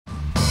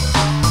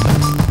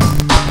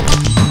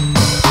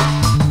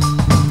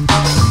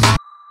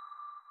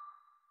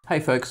Hey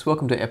folks,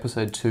 welcome to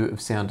episode 2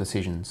 of Sound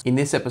Decisions. In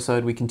this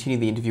episode, we continue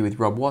the interview with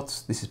Rob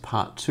Watts. This is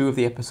part 2 of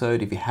the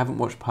episode. If you haven't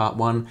watched part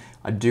 1,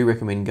 I do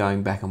recommend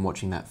going back and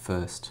watching that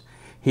first.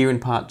 Here in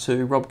part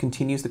 2, Rob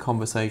continues the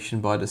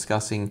conversation by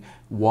discussing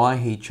why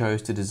he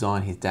chose to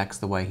design his DACs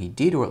the way he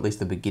did, or at least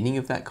the beginning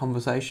of that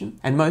conversation.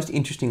 And most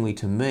interestingly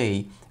to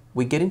me,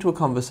 we get into a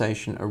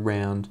conversation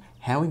around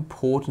how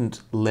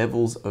important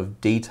levels of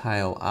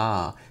detail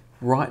are,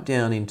 right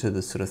down into the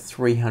sort of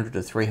 300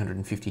 to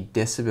 350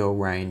 decibel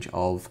range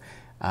of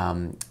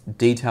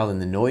detail in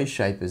the noise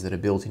shapers that are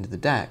built into the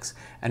DACs.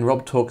 And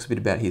Rob talks a bit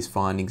about his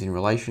findings in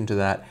relation to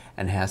that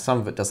and how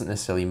some of it doesn't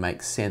necessarily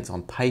make sense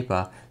on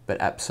paper,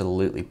 but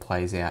absolutely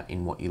plays out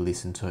in what you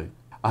listen to.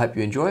 I hope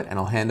you enjoy it, and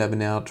I'll hand over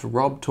now to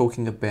Rob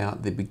talking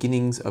about the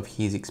beginnings of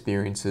his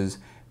experiences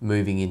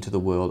moving into the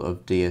world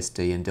of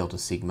DSD and Delta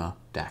Sigma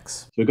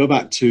DACs. So we go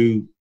back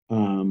to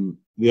the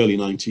early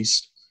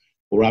 90s.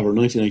 Or rather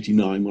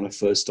 1989, when I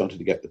first started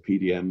to get the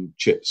PDM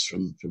chips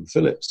from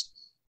Philips.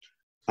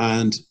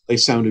 And they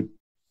sounded,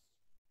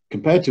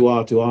 compared to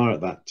R2R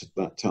at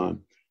that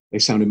time, they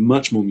sounded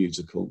much more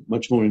musical,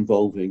 much more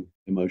involving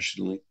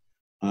emotionally.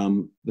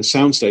 The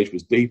soundstage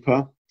was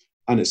deeper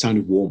and it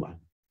sounded warmer.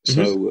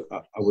 So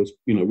I was,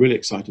 really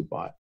excited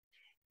by it.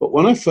 But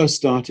when I first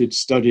started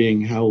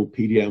studying how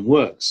PDM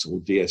works, or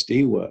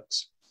DSD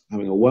works,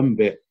 having a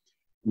 1-bit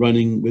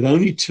running with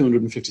only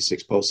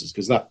 256 pulses,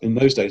 because that in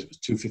those days it was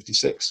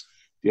 256,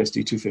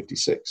 DSD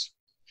 256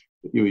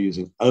 that you were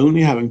using,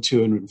 only having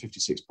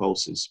 256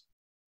 pulses.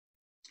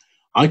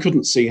 I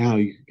couldn't see how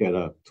you could get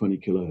a 20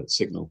 kilohertz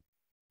signal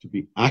to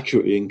be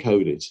accurately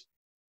encoded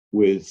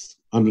with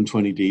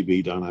 120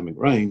 dB dynamic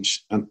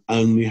range and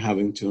only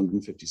having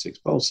 256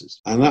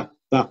 pulses. And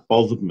that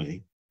bothered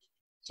me.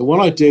 So what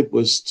I did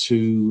was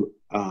to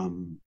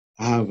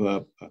have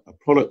a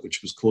product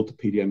which was called the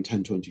PDM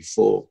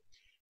 1024.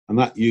 And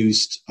that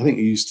used, I think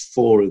it used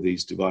 4 of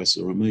these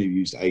devices, or maybe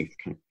used 8,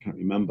 I can't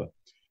remember.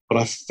 But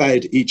I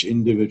fed each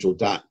individual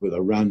DAC with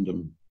a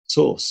random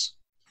source.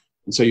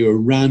 And so you were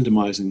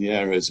randomizing the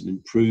areas and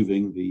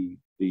improving the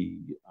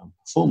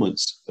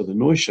performance of the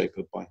noise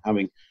shaper by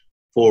having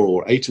 4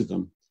 or 8 of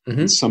them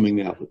and summing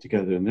the output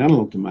together in the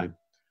analog domain.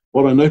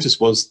 What I noticed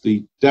was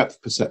the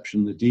depth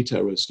perception, the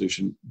detail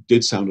resolution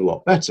did sound a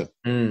lot better.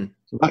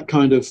 So that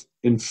kind of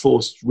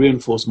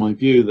reinforced my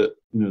view that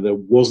there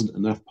wasn't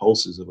enough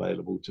pulses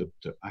available to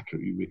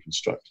accurately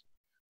reconstruct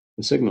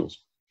the signals.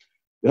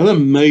 The other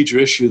major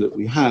issue that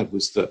we had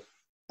was that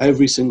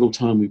every single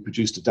time we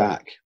produced a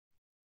DAC,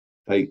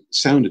 they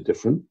sounded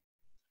different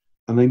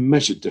and they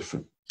measured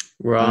different.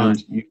 Right.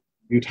 And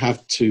you'd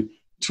have to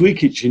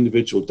tweak each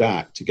individual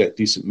DAC to get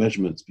decent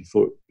measurements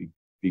before it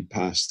be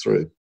passed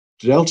through.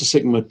 The Delta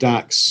Sigma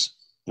DACs,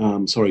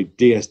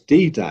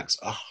 DSD DACs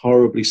are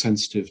horribly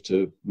sensitive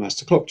to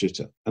master clock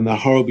jitter, and they're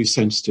horribly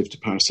sensitive to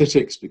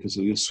parasitics because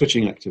of your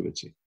switching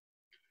activity.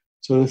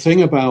 So the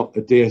thing about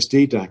a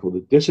DSD DAC, or the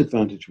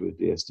disadvantage with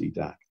a DSD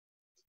DAC,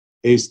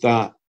 is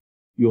that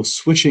your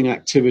switching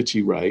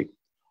activity rate,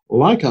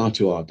 like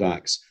R2R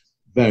DACs,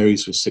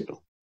 varies with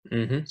signal.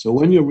 So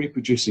when you're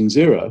reproducing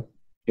 0,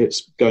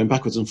 it's going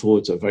backwards and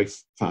forwards at a very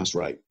fast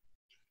rate.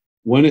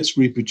 When it's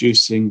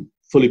reproducing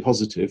fully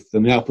positive,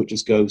 then the output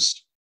just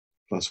goes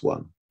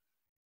 +1.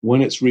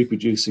 When it's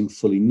reproducing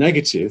fully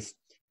negative,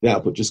 the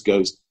output just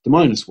goes to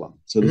 -1.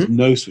 So there's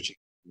no switching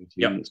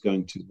activity, and it's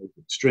going to both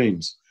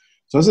extremes.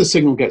 So as the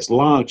signal gets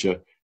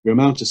larger, your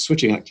amount of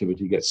switching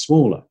activity gets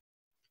smaller.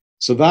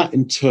 So that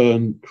in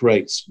turn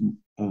creates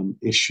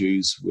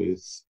issues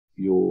with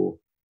your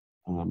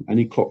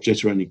any clock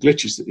jitter, any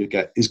glitches that you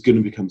get is going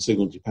to become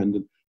signal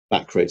dependent.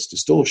 That creates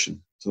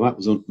distortion. So that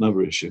was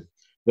another issue.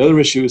 The other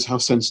issue is how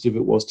sensitive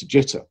it was to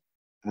jitter.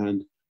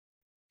 And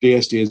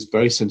DSD is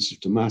very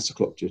sensitive to master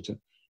clock jitter.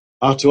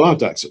 R2R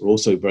DACs are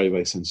also very,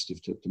 very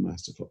sensitive to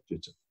master clock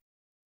jitter.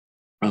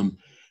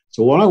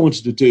 So what I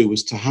wanted to do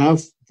was to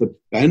have the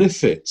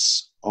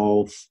benefits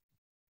of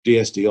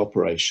DSD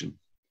operation.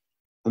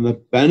 And the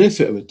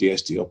benefit of a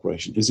DSD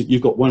operation is that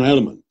you've got one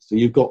element. So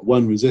you've got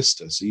one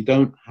resistor. So you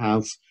don't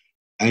have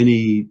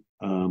any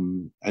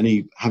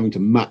having to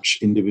match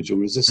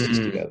individual resistors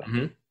together.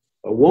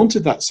 I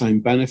wanted that same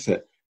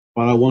benefit,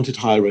 but I wanted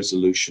higher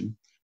resolution.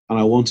 And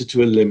I wanted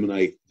to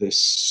eliminate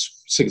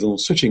this signal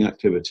switching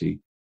activity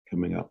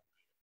coming up.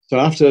 So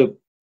after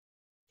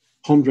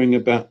pondering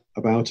about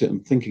it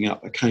and thinking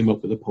up, I came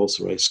up with a pulse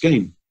array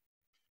scheme.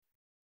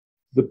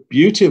 The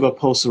beauty of a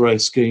pulse array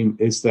scheme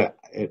is that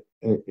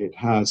it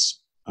has,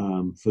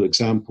 for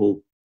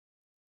example,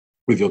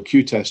 with your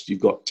Q test,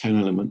 you've got 10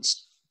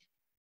 elements.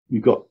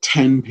 You've got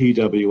 10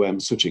 PWM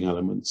switching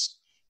elements,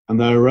 and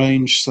they're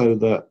arranged so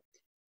that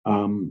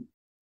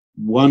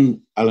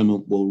one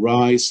element will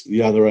rise,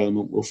 the other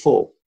element will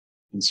fall.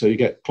 And so you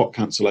get clock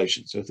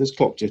cancellation. So if there's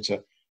clock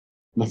jitter,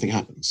 nothing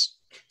happens.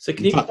 So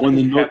can you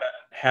explain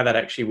how that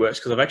actually works?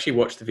 Because I've actually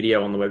watched the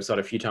video on the website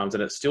a few times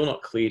and it's still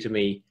not clear to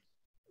me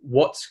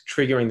what's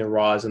triggering the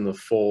rise and the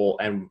fall,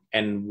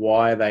 and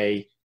why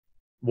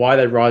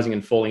they're rising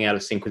and falling out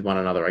of sync with one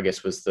another, I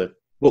guess was the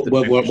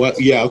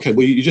Yeah, okay.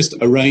 Well, you just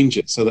arrange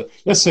it so that,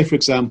 let's say, for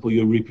example,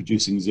 you're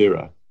reproducing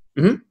 0.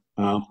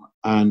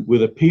 And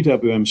with a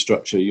PWM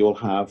structure, you'll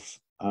have,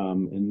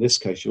 in this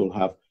case, you'll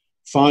have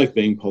 5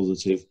 being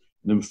positive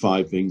and then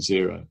 5 being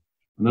 0.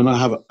 And then I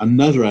have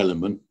another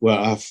element where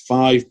I have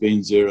 5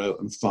 being 0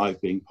 and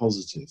 5 being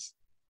positive.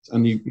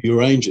 And you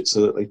arrange it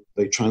so that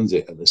they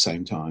transit at the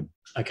same time.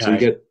 Okay. So you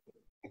get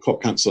a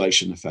clock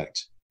cancellation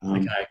effect.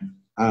 And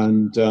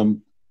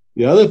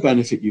the other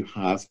benefit you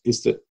have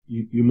is that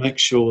you make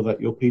sure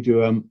that your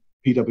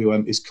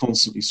PWM is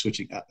constantly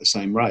switching at the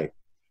same rate.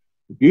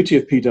 The beauty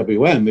of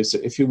PWM is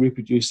that if you're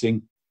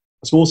reproducing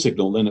a small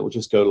signal, then it will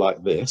just go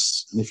like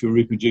this. And if you're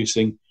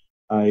reproducing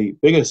a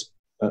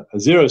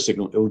 0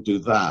 signal, it will do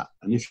that.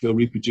 And if you're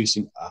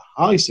reproducing a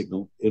high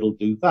signal, it'll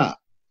do that.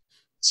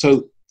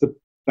 So the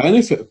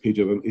benefit of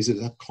PWM is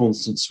it's a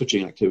constant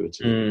switching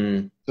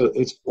activity. So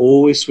it's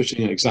always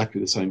switching at exactly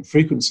the same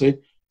frequency.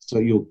 So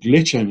your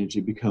glitch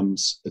energy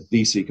becomes a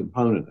DC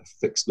component, a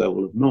fixed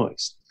level of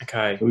noise.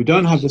 Okay. So we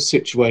don't have the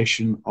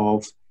situation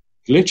of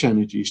glitch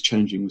energies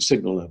changing the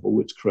signal level,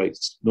 which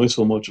creates noise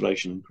floor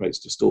modulation and creates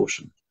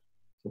distortion.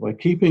 So by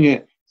keeping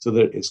it so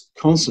that it's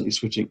constantly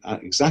switching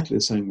at exactly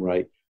the same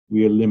rate,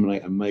 we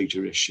eliminate a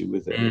major issue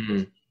with it.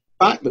 The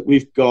fact that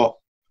we've got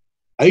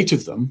 8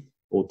 of them,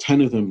 or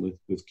 10 of them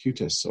with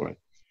Q-test,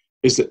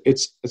 is that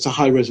it's a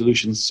high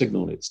resolution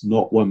signal. It's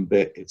not 1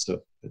 bit, it's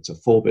a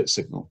 4-bit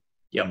signal.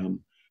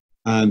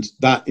 And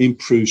that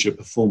improves your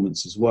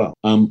performance as well.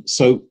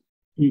 So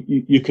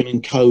you can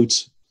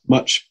encode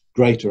much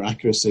greater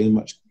accuracy and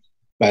much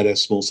better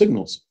small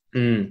signals.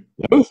 The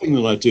other thing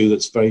that I do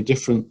that's very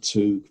different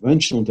to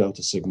conventional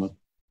Delta Sigma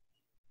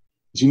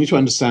is you need to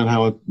understand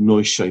how a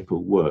noise shaper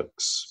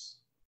works.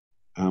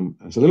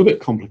 It's a little bit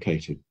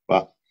complicated,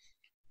 but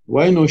the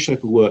way a noise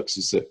shaper works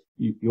is that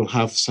you'll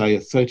have, say, a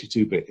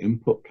 32-bit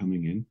input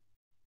coming in,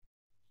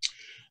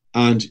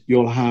 and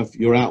you'll have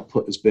your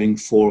output as being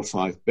 4 or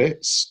 5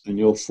 bits, and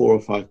your 4 or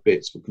 5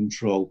 bits will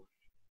control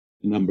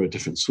a number of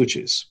different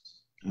switches.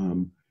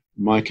 In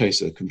my case,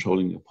 they're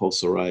controlling the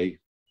pulse array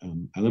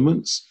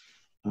elements,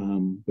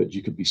 but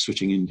you could be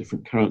switching in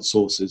different current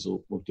sources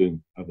or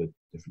doing other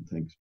different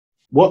things.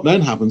 What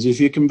then happens if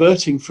you're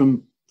converting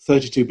from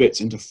 32 bits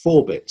into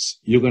 4 bits,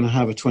 you're going to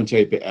have a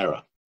 28-bit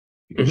error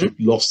because you've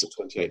lost the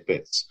 28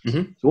 bits.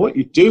 So what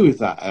you do with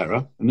that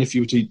error, and if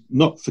you were to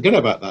not forget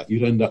about that,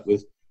 you'd end up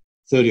with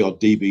 30-odd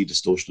dB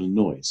distortion and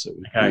noise. So it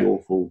would be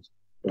awful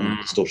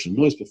distortion and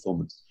noise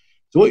performance.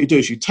 So what you do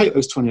is you take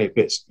those 28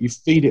 bits, you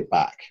feed it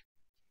back,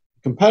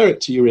 compare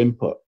it to your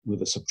input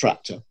with a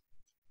subtractor,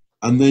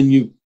 and then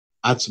you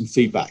add some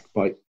feedback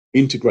by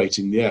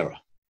integrating the error.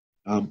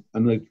 And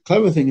the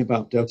clever thing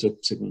about Delta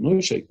Sigma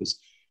noise shapers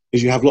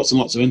is you have lots and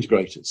lots of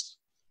integrators,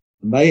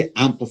 and they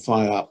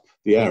amplify up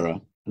the error,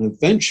 and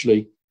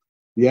eventually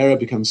the error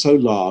becomes so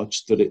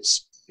large that it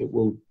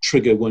will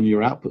trigger one of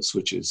your output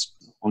switches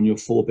on your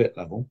 4-bit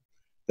level.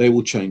 They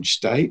will change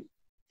state.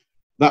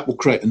 That will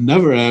create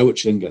another error,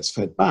 which then gets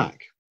fed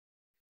back.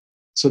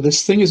 So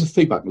this thing is a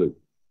feedback loop.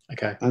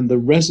 And the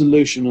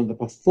resolution and the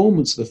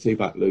performance of the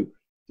feedback loop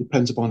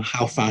depends upon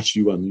how fast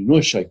you run the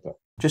noise shaper.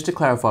 Just to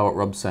clarify what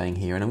Rob's saying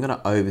here, and I'm going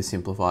to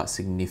oversimplify it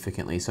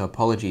significantly, so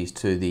apologies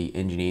to the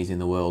engineers in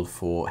the world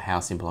for how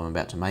simple I'm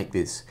about to make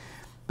this.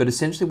 But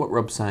essentially what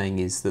Rob's saying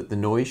is that the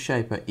noise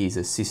shaper is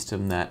a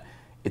system that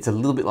it's a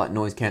little bit like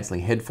noise cancelling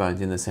headphones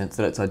in the sense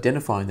that it's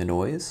identifying the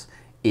noise,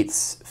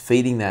 it's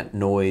feeding that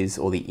noise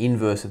or the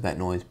inverse of that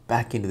noise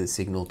back into the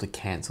signal to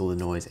cancel the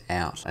noise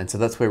out. And so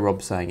that's where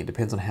Rob's saying it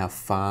depends on how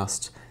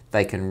fast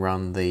they can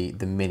run the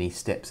many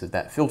steps of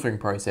that filtering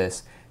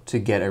process to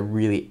get a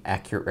really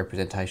accurate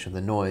representation of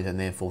the noise and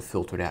therefore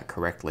filter it out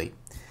correctly.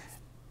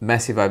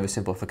 Massive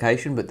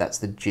oversimplification, but that's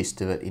the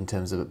gist of it in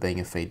terms of it being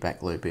a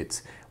feedback loop.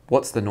 It's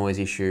what's the noise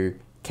issue,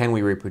 can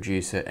we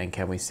reproduce it, and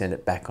can we send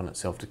it back on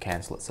itself to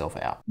cancel itself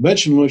out?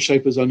 Conventional noise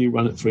shapers only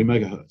run at 3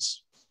 megahertz.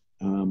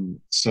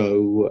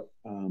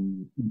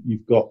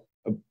 You've got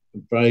a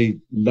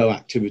very low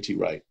activity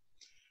rate.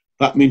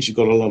 That means you've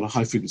got a lot of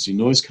high frequency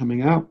noise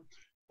coming out,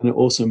 and it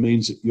also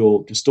means that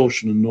your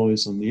distortion and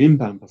noise on the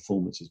in-band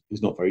performance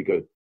is not very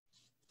good.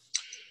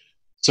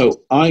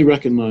 So I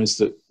recognize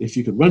that if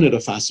you could run at a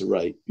faster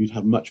rate, you'd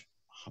have much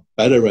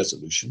better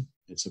resolution.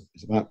 It's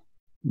about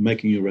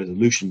making your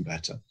resolution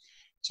better.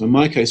 So in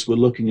my case, we're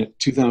looking at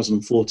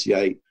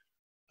 2048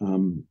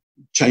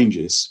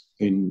 changes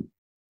in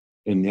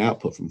the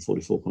output from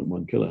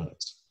 44.1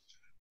 kilohertz.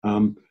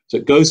 So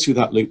it goes through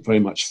that loop very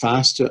much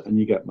faster, and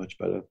you get much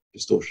better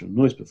distortion and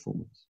noise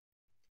performance.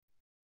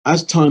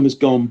 As time has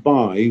gone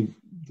by,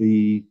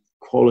 the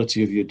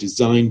quality of your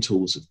design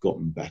tools have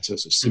gotten better,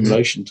 so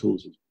simulation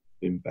tools have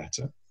been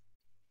better.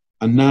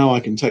 And now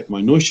I can take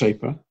my noise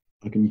shaper,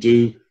 I can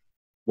do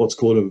what's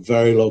called a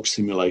Verilog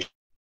simulation.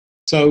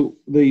 So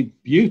the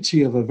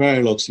beauty of a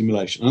Verilog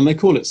simulation, and they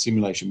call it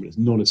simulation, but it's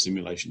not a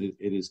simulation.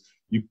 It is,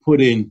 you put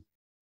in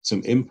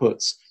some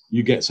inputs,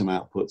 you get some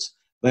outputs.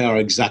 They are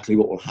exactly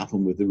what will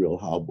happen with the real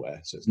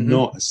hardware. So it's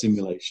not a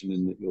simulation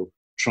in that you're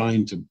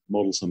trying to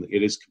model something.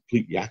 It is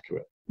completely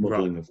accurate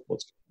modeling of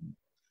what's going on.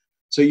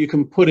 So you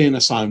can put in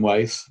a sine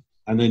wave,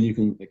 and then you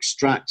can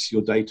extract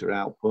your data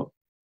output,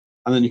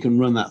 and then you can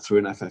run that through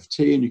an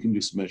FFT, and you can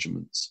do some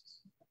measurements.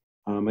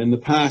 In the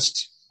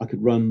past, I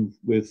could run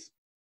with,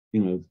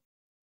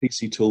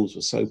 PC tools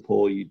were so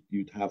poor,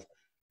 you'd have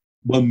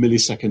 1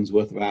 milliseconds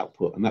worth of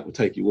output, and that would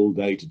take you all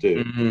day to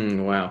do.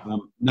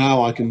 Wow.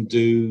 Now I can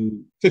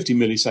do 50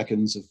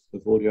 milliseconds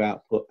of audio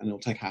output, and it'll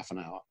take half an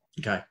hour.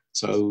 Okay.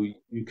 So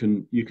you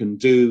can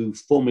do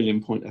 4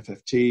 million point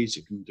FFTs.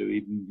 You can do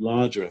even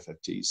larger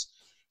FFTs.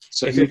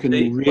 So FFT, you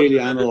can really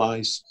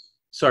analyze.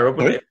 Sorry,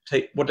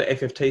 what do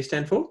FFT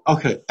stand for?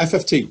 Okay,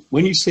 FFT.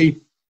 When you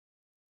see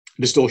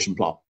a distortion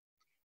plot,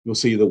 you'll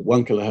see the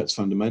 1 kilohertz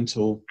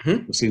fundamental.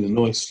 Mm-hmm. You'll see the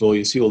noise floor.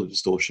 You see all the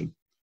distortion.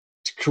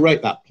 To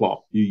create that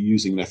plot, you're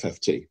using an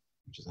FFT,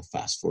 which is a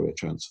fast Fourier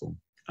transform.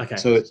 Okay.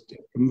 So it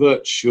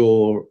converts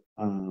your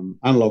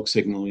analog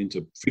signal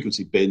into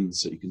frequency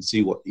bins, so you can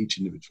see what each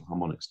individual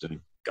harmonic's doing.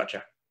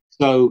 Gotcha.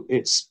 So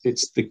it's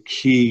the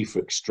key for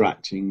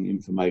extracting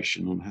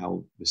information on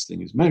how this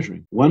thing is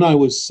measuring. When I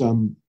was,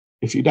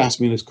 if you'd asked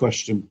me this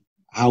question,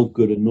 how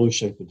good a noise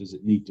shaper does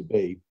it need to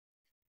be,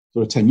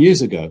 sort of 10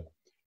 years ago,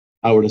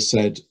 I would have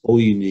said all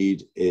you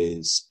need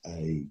is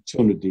a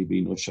 200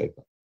 dB noise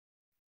shaper.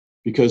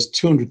 Because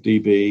 200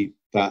 dB,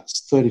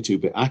 that's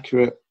 32-bit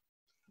accurate.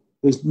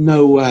 There's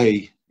no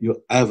way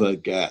you'll ever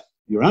get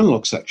your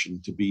analog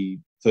section to be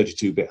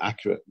 32-bit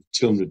accurate with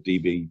 200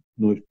 dB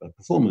noise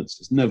performance.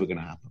 It's never going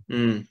to happen.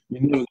 You're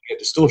never going to get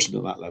distortion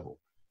at that level.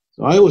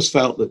 So I always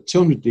felt that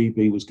 200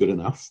 dB was good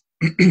enough.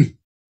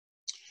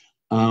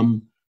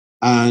 And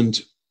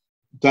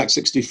DAC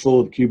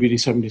 64, the QBD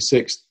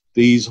 76,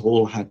 these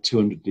all had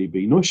 200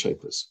 dB noise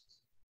shapers.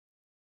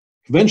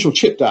 Conventional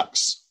chip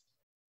DACs,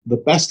 the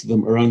best of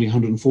them are only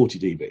 140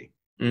 dB.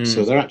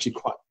 So they're actually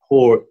quite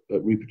poor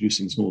at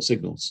reproducing small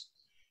signals.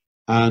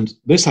 And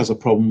this has a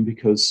problem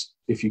because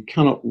if you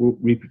cannot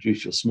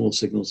reproduce your small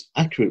signals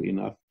accurately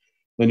enough,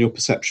 then your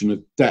perception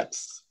of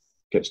depth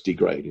gets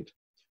degraded.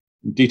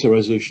 Detail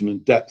resolution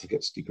and depth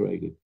gets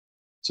degraded.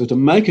 So to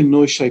make a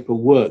noise shaper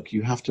work,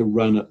 you have to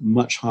run at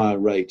much higher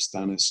rates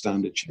than a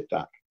standard chip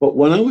DAC. But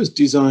when I was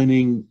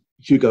designing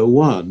Hugo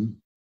 1,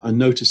 I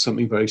noticed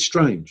something very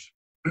strange.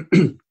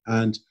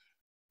 And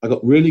I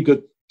got really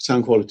good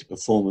sound quality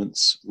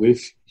performance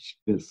with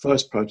the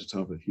first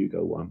prototype of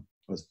Hugo 1.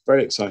 I was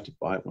very excited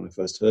by it when I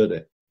first heard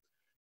it.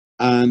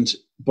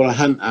 But I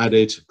hadn't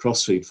added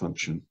crossfeed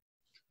function.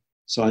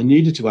 So I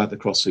needed to add the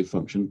crossfeed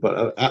function,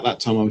 but at that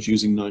time I was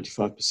using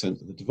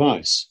 95% of the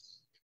device.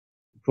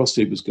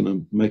 Crossfeed was going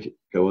to make it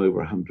go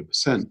over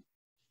 100%.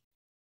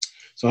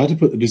 So I had to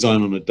put the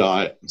design on a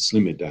diet and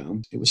slim it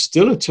down. It was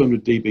still a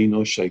 200 dB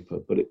noise shaper,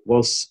 but it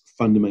was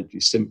fundamentally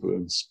simpler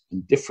and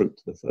different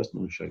to the first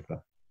noise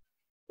shaper.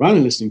 Ran a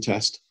listening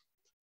test,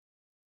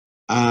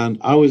 and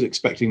I was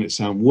expecting it to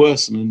sound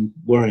worse and then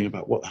worrying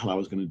about what the hell I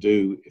was going to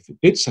do if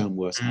it did sound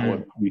worse, how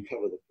I'd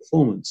recover the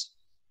performance.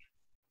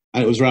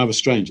 And it was rather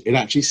strange. It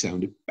actually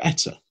sounded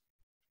better.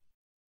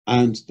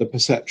 And the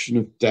perception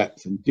of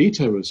depth and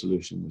detail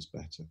resolution was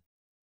better.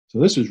 So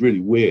this was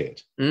really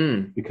weird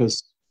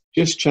because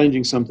just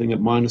changing something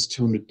at minus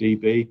 200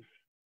 dB,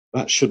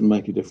 that shouldn't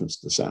make a difference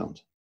to the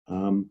sound.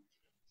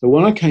 So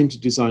when I came to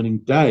designing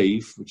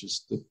Dave, which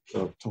is the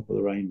top of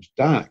the range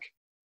DAC,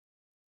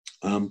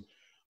 I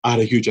had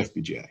a huge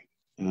FPGA,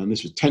 and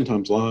this was 10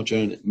 times larger,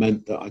 and it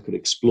meant that I could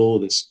explore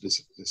this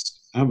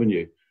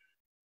avenue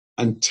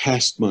and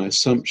test my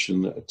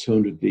assumption that a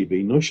 200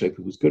 dB noise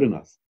shaper was good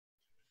enough.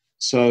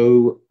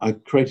 So I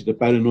created a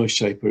better noise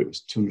shaper. It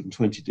was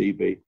 220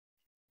 dB,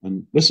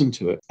 and listened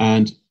to it,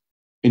 and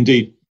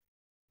indeed,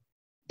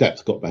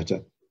 depth got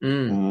better.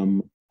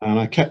 And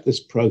I kept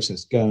this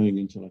process going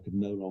until I could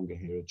no longer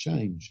hear a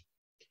change.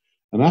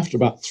 And after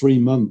about 3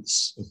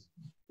 months of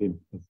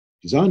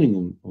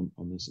designing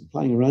on this and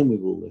playing around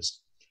with all this,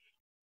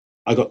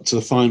 I got to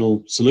the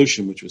final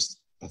solution, which was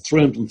a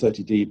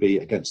 330 dB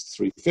against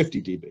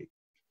 350 dB.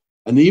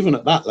 And even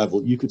at that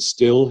level, you could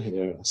still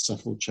hear a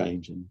subtle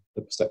change in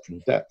the perception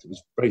of depth. It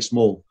was very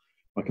small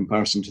by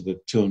comparison to the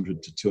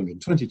 200 to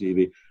 220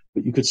 dB,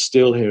 but you could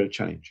still hear a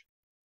change.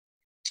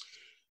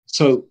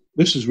 So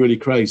this was really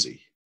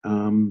crazy.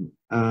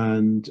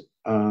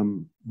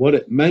 What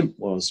it meant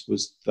was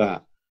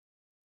that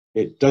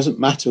it doesn't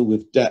matter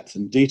with depth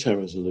and detail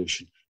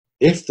resolution.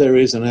 If there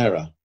is an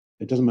error,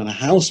 it doesn't matter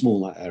how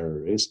small that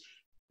error is,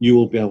 you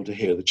will be able to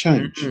hear the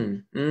change.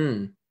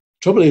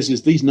 Trouble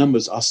is these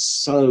numbers are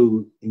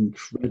so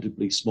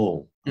incredibly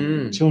small.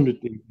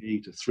 200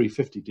 dB to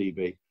 350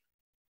 dB.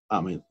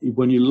 I mean,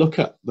 when you look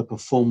at the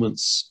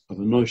performance of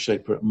a noise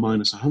shaper at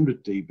minus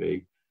 100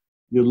 dB,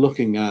 you're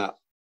looking at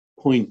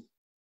 0.101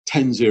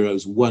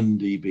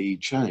 dB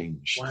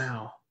change.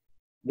 Wow.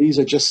 These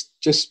are just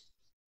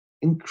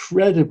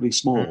incredibly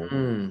small.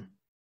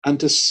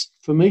 And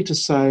for me to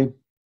say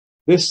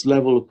this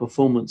level of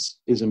performance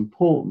is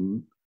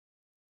important,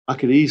 I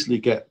could easily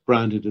get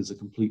branded as a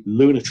complete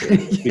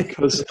lunatic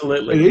because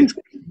it is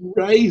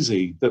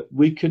crazy that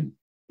we could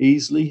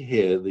easily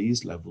hear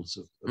these levels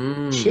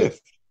of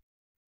shift.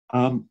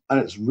 And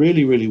it's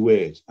really, really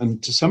weird.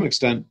 And to some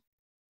extent,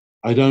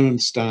 I don't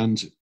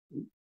understand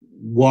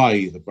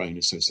why the brain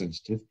is so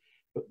sensitive.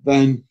 But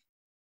then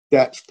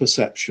depth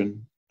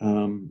perception,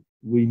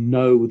 we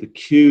know the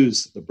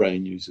cues that the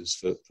brain uses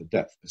for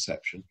depth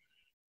perception,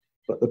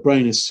 but the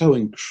brain is so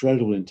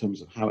incredible in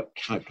terms of how it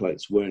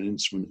calculates where an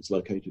instrument is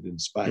located in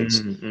space.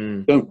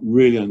 Don't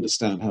really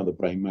understand how the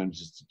brain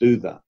manages to do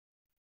that.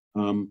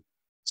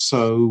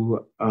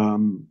 So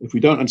if we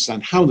don't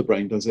understand how the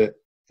brain does it,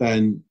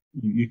 then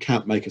you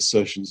can't make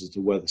assertions as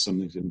to whether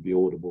something's going to be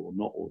audible or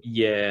not audible.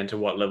 Yeah, and to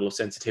what level of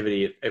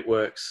sensitivity it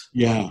works.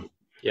 Yeah.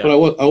 But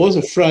I was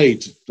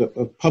afraid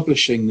of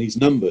publishing these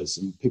numbers,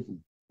 and people,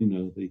 you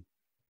know, the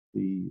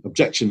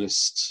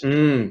objectivist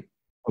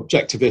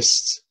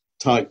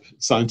type,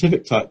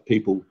 scientific type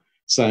people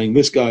saying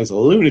this guy's a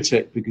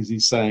lunatic because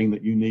he's saying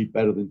that you need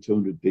better than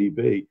 200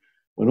 dB,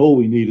 when all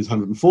we need is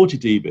 140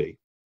 dB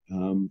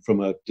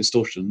from a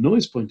distortion and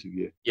noise point of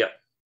view.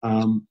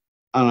 And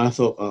I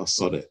thought, oh,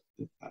 sod it.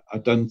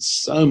 I've done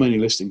so many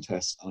listening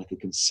tests, and I could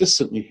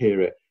consistently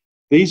hear it.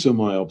 These were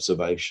my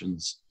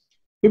observations.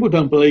 People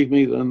don't believe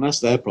me, then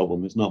that's their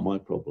problem. It's not my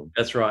problem.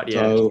 That's right.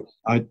 Yeah. So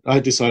I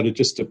decided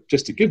just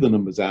to give the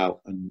numbers out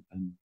and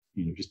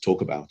you know, just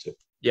talk about it.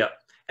 Yeah,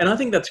 and I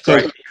think that's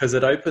great because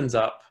it opens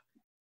up.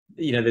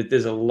 You know,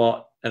 there's a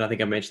lot, and I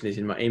think I mentioned this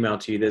in my email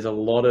to you. There's a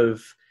lot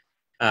of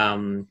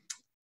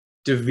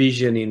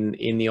division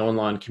in the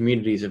online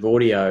communities of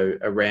audio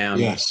around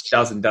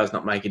does and does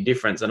not make a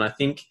difference. And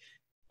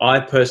I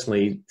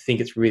personally think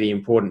it's really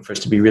important for us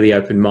to be really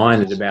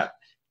open-minded about.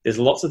 There's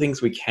lots of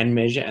things we can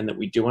measure and that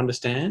we do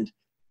understand,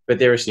 but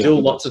there are still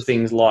lots of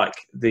things like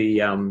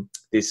the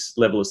this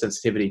level of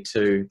sensitivity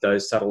to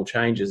those subtle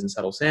changes and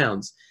subtle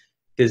sounds.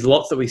 There's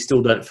lots that we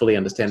still don't fully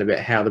understand about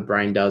how the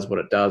brain does, what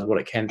it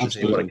can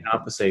perceive, what it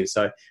can't perceive.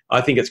 So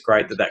I think it's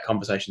great that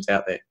conversation's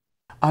out there.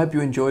 I hope you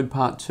enjoyed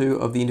part 2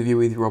 of the interview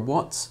with Rob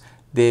Watts.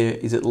 There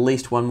is at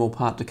least one more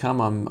part to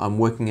come. I'm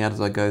working out as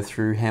I go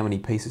through how many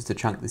pieces to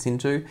chunk this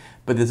into,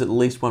 but there's at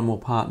least one more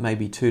part,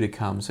 maybe 2 to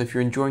come. So if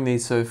you're enjoying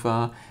these so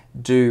far,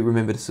 do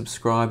remember to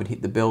subscribe and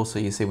hit the bell so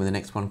you see when the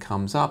next one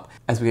comes up.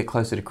 As we get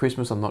closer to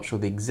Christmas, I'm not sure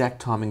the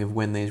exact timing of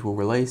when these will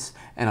release,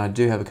 and I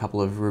do have a couple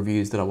of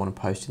reviews that I want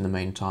to post in the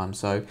meantime.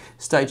 So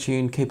stay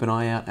tuned, keep an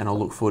eye out, and I'll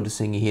look forward to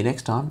seeing you here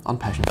next time on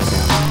Passion for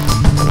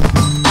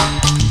Sound.